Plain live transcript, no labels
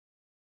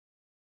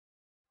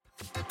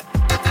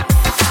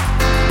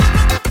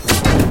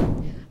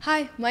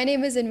Hi, my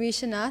name is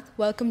Anvisha Nath.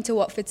 Welcome to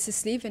What Fits the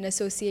Sleeve in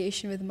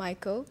association with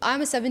Michael. I'm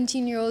a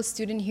 17-year-old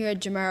student here at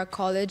Jumeirah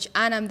College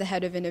and I'm the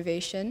head of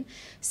innovation.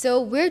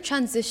 So we're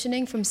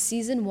transitioning from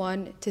season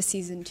 1 to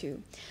season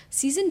 2.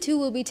 Season 2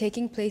 will be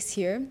taking place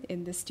here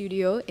in the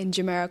studio in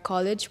Jumeirah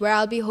College, where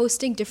I'll be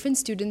hosting different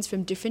students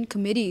from different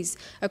committees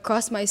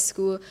across my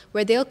school,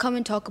 where they'll come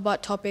and talk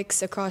about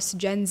topics across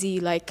Gen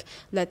Z, like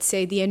let's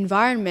say the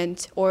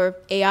environment or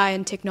AI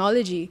and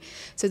technology.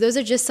 So those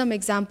are just some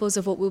examples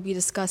of what we'll be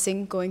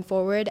discussing going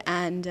forward,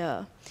 and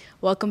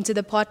welcome to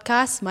the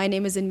podcast. My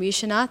name is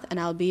Anvisha Nath and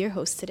I'll be your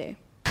host today.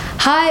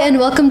 Hi and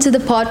welcome to the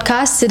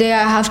podcast. Today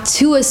I have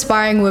two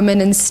aspiring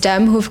women in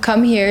STEM who've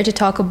come here to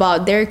talk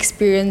about their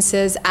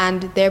experiences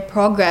and their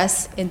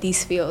progress in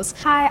these fields.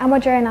 Hi, I'm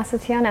Audrey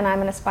Nasatian and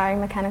I'm an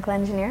aspiring mechanical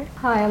engineer.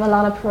 Hi, I'm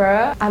Alana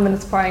Pereira. I'm an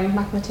aspiring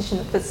mathematician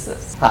and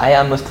physicist. Hi,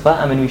 I'm Mustafa.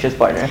 I'm Anvisha's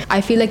partner.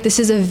 I feel like this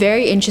is a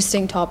very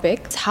interesting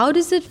topic. How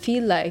does it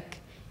feel like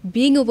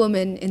being a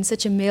woman in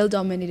such a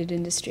male-dominated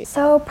industry?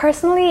 So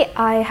personally,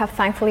 I have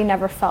thankfully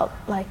never felt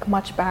like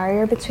much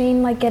barrier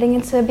between like getting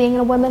into being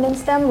a woman in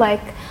STEM.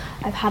 Like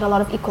I've had a lot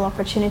of equal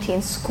opportunity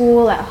in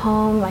school, at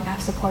home, like I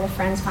have supportive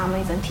friends,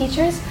 families and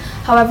teachers.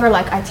 However,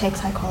 like I take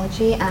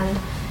psychology and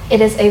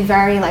it is a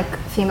very like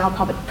female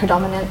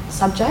predominant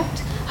subject.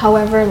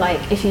 However,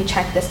 like if you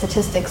check the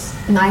statistics,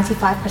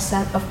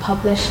 95% of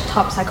published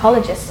top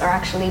psychologists are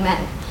actually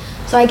men.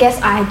 So I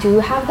guess I do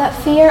have that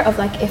fear of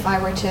like if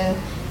I were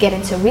to get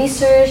into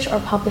research or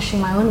publishing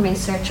my own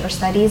research or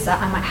studies,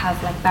 that I might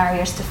have like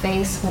barriers to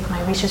face with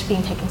my research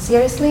being taken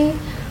seriously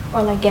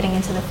or like getting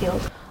into the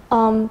field.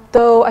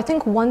 Though I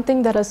think one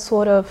thing that has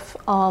sort of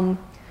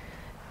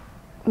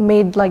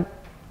made like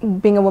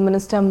being a woman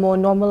in STEM more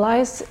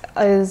normalized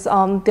is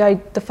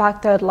the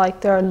fact that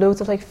like there are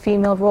loads of like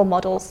female role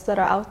models that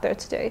are out there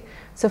today.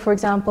 So for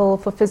example,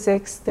 for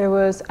physics, there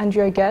was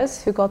Andrea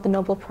Ghez, who got the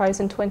Nobel Prize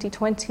in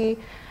 2020.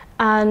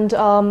 And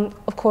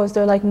of course,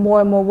 there are like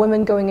more and more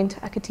women going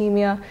into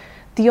academia.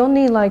 The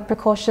only like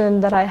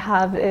precaution that I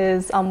have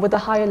is with the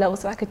higher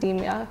levels of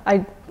academia.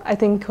 I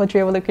think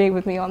Audrey will agree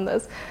with me on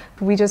this.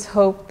 We just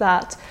hope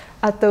that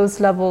at those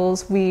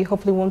levels, we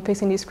hopefully won't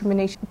face any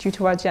discrimination due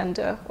to our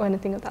gender or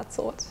anything of that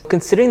sort.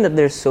 Considering that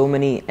there's so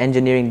many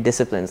engineering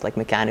disciplines like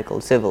mechanical,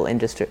 civil,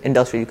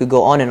 industrial, you could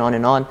go on and on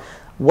and on.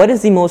 What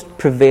is the most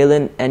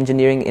prevalent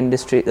engineering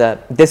industry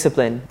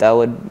discipline that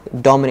would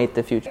dominate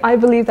the future? I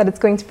believe that it's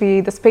going to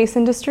be the space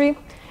industry.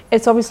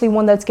 It's obviously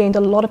one that's gained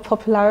a lot of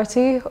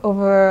popularity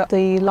over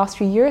the last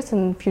few years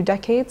and few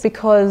decades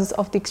because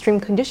of the extreme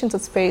conditions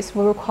of space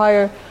will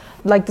require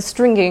like the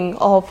stringing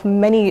of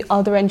many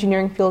other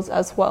engineering fields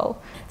as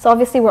well. So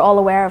obviously we're all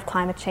aware of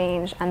climate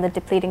change and the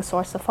depleting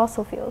source of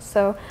fossil fuels.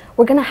 So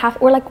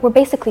we're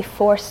basically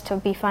forced to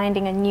be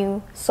finding a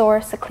new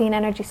source, a clean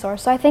energy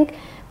source. So I think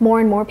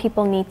more and more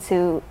people need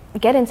to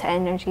get into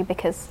energy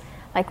because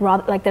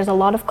there's a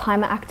lot of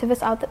climate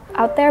activists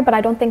out there, but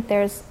I don't think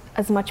there's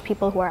as much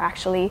people who are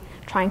actually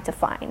trying to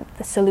find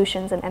the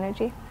solutions in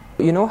energy.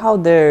 You know how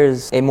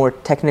there's a more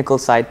technical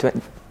side to it?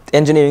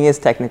 Engineering is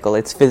technical,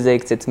 it's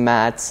physics, it's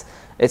maths,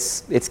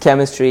 it's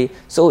chemistry.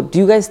 So do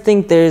you guys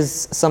think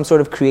there's some sort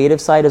of creative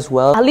side as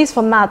well? At least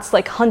for maths,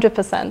 like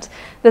 100%.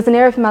 There's an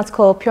area of maths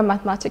called pure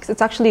mathematics.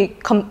 It's actually,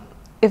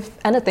 if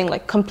anything,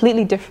 like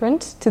completely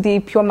different to the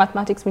pure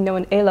mathematics we know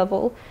in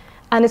A-level.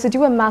 And it's to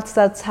do with maths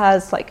that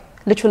has like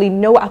literally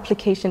no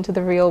application to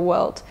the real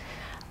world.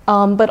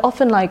 But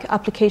often like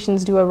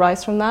applications do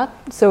arise from that.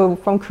 So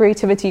from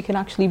creativity, you can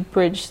actually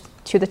bridge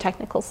to the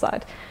technical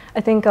side. I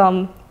think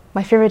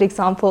my favorite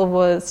example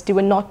was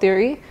doing knot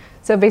theory.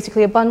 So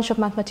basically a bunch of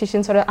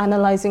mathematicians started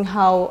analyzing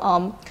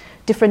how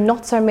different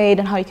knots are made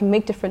and how you can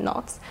make different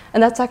knots.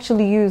 And that's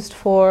actually used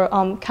for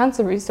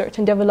cancer research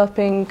and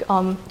developing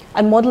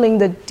and modeling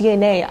the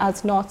DNA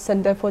as knots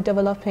and therefore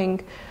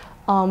developing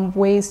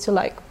ways to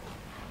like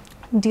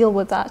deal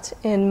with that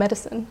in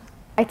medicine.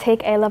 I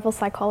take A-level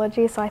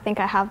psychology, so I think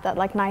I have that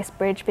like nice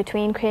bridge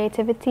between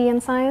creativity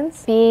and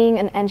science. Being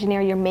an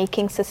engineer, you're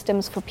making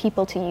systems for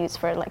people to use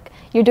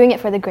you're doing it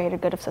for the greater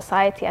good of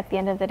society at the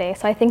end of the day.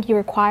 So I think you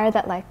require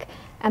that like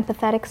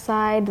empathetic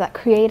side, that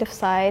creative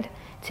side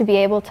to be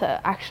able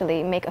to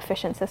actually make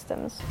efficient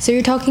systems. So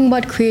you're talking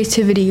about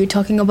creativity, you're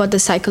talking about the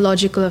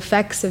psychological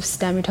effects of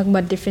STEM, you're talking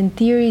about different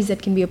theories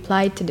that can be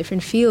applied to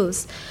different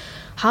fields.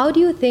 How do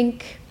you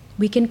think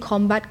we can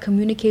combat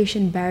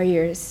communication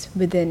barriers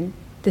within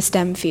the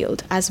STEM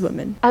field as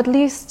women? At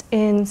least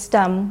in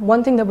STEM,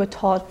 one thing that we're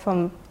taught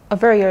from a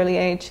very early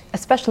age,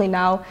 especially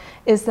now,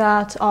 is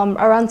that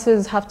our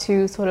answers have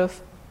to sort of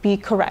be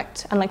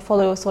correct and like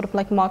follow a sort of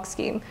like mark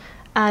scheme.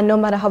 And no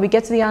matter how we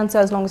get to the answer,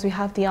 as long as we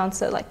have the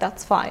answer, like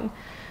that's fine.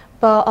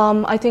 But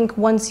I think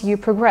once you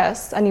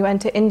progress and you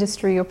enter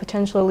industry or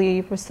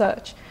potentially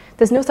research,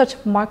 there's no such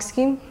mark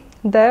scheme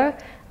there,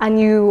 and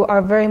you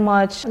are very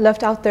much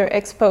left out there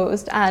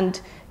exposed,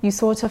 and you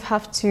sort of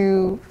have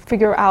to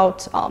figure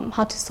out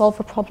how to solve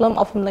a problem,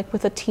 often like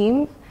with a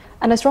team.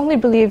 And I strongly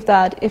believe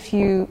that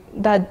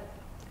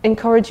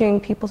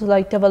encouraging people to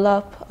like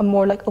develop a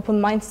more like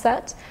open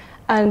mindset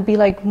and be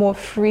like more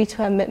free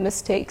to admit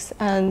mistakes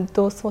and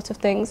those sorts of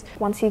things.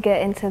 Once you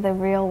get into the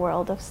real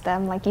world of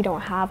STEM, like you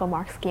don't have a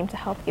mark scheme to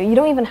help you. You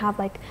don't even have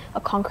like a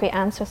concrete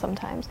answer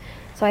sometimes.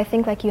 So I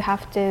think like you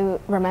have to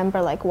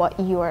remember like what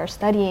you are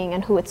studying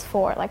and who it's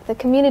for, like the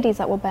communities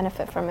that will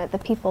benefit from it, the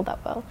people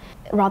that will,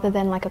 rather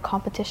than like a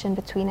competition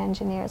between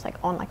engineers like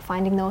on like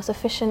finding the most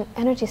efficient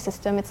energy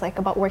system. It's like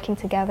about working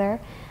together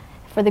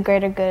for the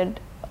greater good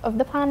of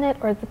the planet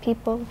or the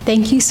people.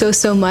 Thank you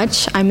so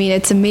much. I mean,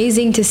 it's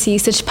amazing to see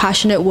such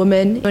passionate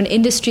women in an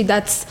industry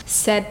that's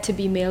said to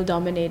be male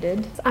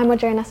dominated. I'm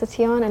Adriana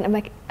Sation and I'm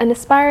like an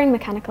aspiring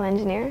mechanical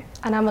engineer.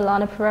 And I'm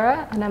Alana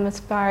Pereira and I'm an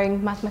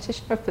aspiring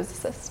mathematician or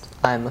physicist.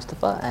 I'm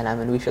Mustafa and I'm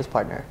Anwisha's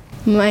partner.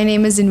 My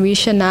name is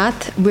Anwisha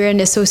Nath. We're in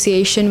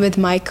association with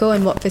Maiko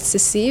and What Fits to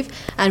Sleeve,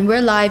 and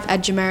we're live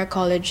at Jumeirah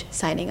College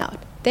signing out.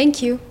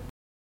 Thank you.